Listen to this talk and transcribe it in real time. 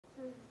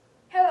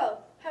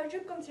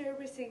Would you consider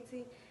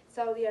visiting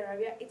Saudi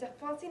Arabia? It's a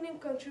fascinating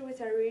country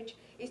with a rich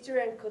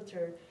history and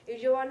culture.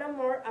 If you want to know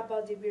more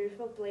about the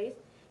beautiful place,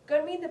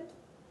 join me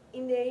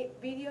in the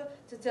video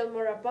to tell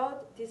more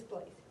about this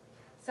place.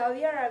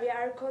 Saudi Arabia,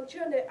 our country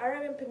on the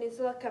Arabian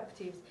Peninsula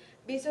captives,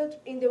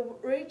 visit in the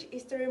rich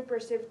history and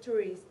perceived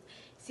tourists,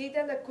 sit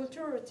and the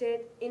culture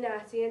rooted in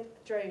ancient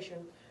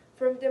tradition.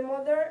 From the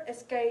modern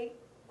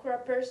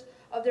skyscrapers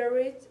of the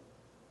rich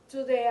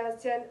to the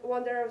ancient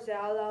wonder of the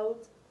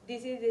allowed,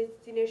 this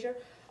destination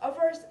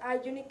offers a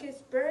unique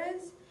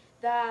experience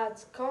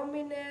that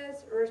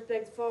combines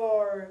respect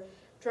for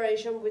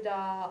tradition with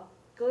a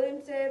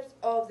glimpse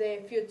of the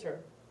future.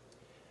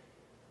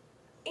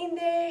 In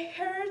the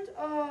heart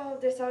of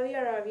the Saudi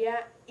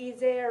Arabia is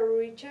the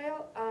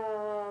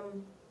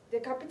Riyadh, the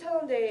capital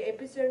and the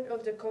epicenter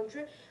of the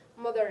country,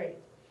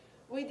 Moderate,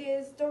 with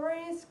its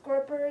towering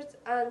skyscrapers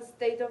and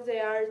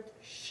state-of-the-art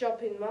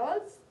shopping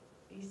malls.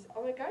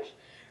 Oh my gosh,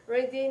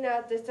 reading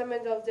a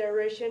testament of the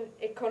region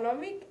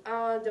economic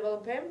and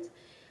development.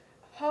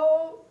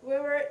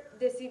 However,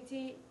 the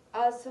city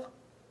also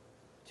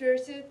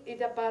treated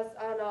it as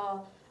an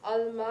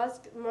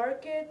al-mask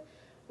market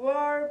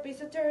where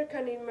visitors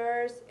can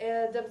immerse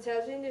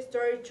themselves in the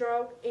story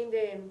throughout in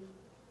the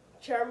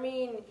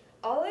charming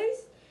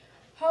alleys.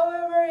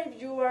 However,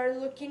 if you are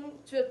looking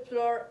to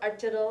explore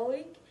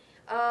architecture,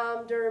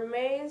 the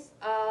remains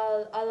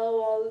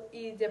Al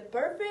is the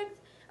perfect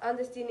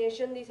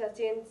destination. This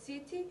ancient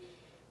city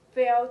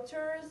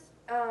features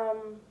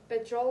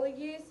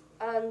petrologies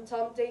and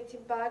some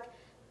dating back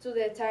to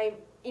the time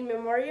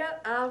immemorial,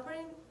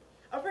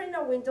 offering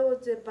a window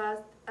to the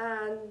past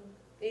and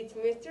its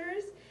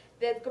mysteries.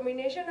 That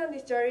combination of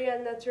history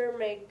and nature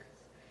makes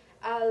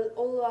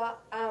Al-Ula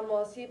a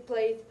must-see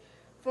place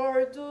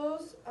for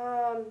those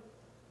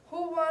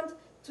who want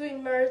to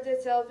immerse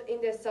themselves in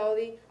the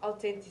Saudi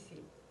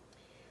authenticity.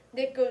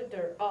 The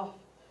culture of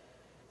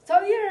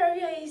Saudi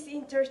Arabia is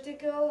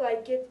intrinsically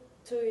linked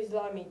to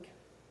Islamic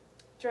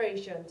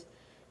traditions.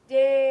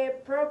 The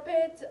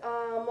Prophet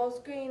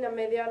Mosque in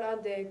Medina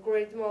and the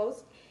Great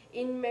Mosque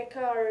in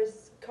Mecca are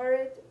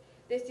current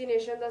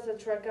destinations that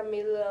attract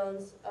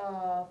millions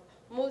of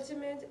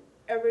Muslims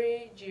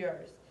every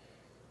year.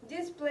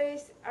 These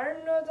places are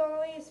not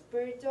only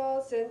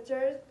spiritual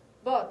centers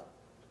but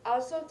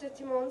also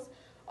testimonies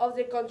of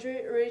the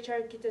country's rich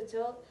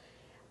architectural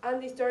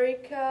and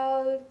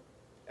historical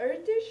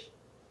heritage.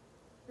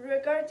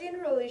 Regarding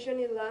religion,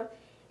 Islam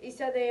is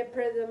the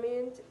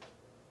predominant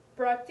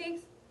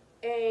practice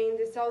in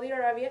the Saudi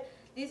Arabia.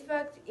 This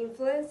fact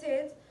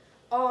influences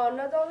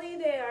not only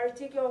the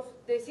architecture of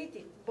the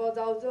city but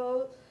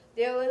also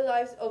the daily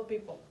lives of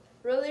people.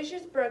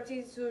 Religious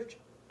practices such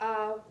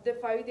as the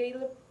 5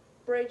 daily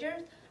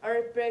prayers are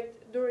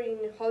respected during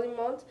holy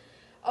month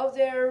of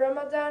the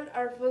Ramadan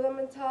are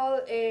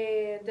fundamental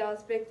the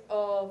aspect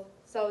of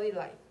Saudi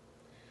life.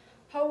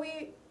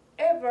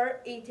 However,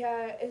 it is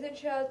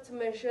essential to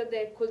measure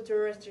the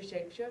cultural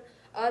restriction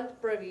and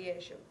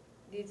prohibition.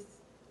 This is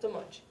too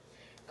much.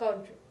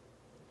 Country.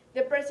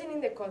 The person in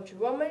the country.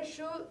 Women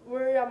should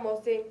wear a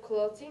Muslim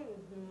clothing,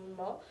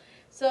 no,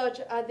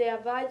 such as the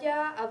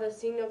abaya, as a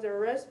sign of the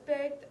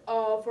respect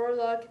for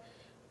like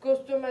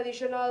custom.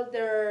 Additional,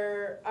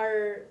 there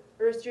are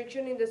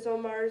restrictions in the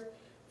summers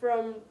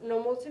from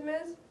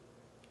non-Muslims,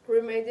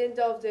 reminding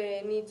of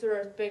the need to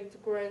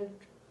respect current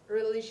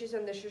religious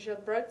and the social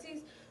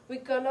practice. We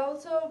can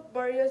also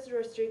various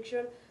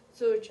restrictions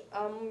such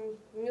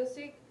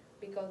music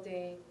because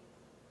the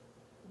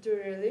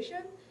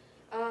religion.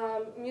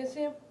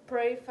 Muslim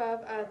pray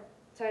 5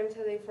 times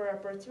a day for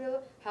approximately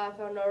half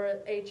an hour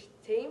each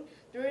time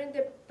during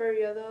the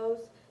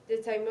periods, the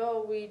time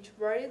of which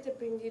varies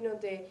depending on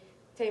the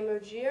time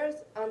of years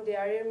and the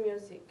area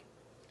music.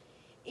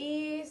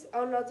 Is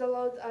not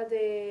allowed at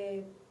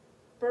the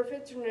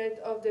perfect net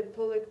of the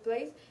public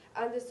place,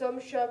 and some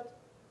shops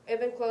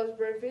even close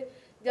briefly.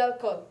 The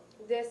alcohol,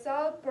 the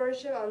sale,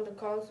 purchase, and the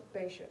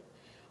consumption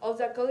of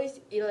the alcohol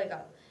is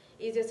illegal.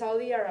 In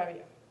Saudi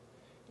Arabia,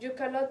 you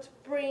cannot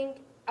bring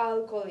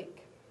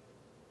alcoholic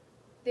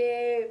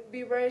the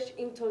beverage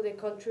into the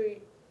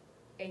country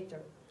either.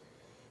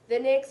 The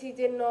next is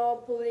the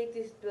no public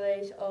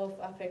displays of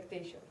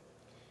affectation.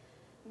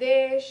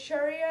 The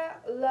Sharia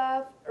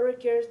law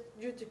requires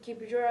you to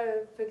keep your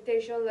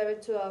affectation level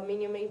to a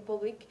minimum in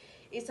public.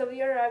 In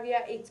Saudi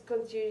Arabia, it's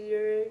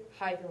considered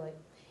highly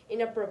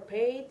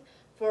inappropriate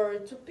for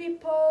two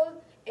people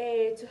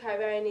to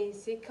have any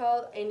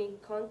physical, any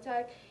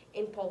contact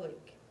in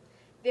public.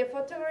 The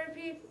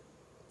photography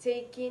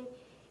taking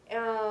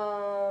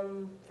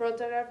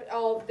photograph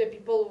of the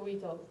people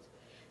without.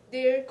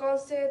 Their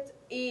concept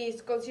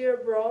is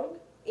considered wrong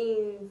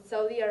in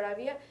Saudi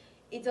Arabia.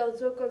 It's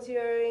also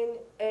considering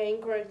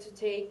incorrect to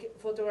take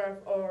photograph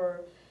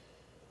or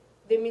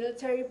the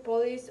military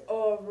police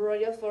or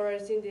royal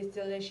forest in the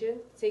installation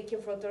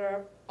taking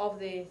photograph of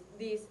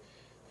these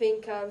thing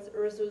can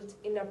result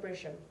in a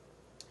prison.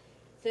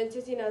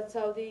 Sentencing in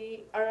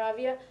Saudi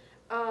Arabia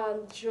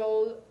and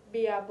should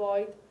be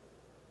avoided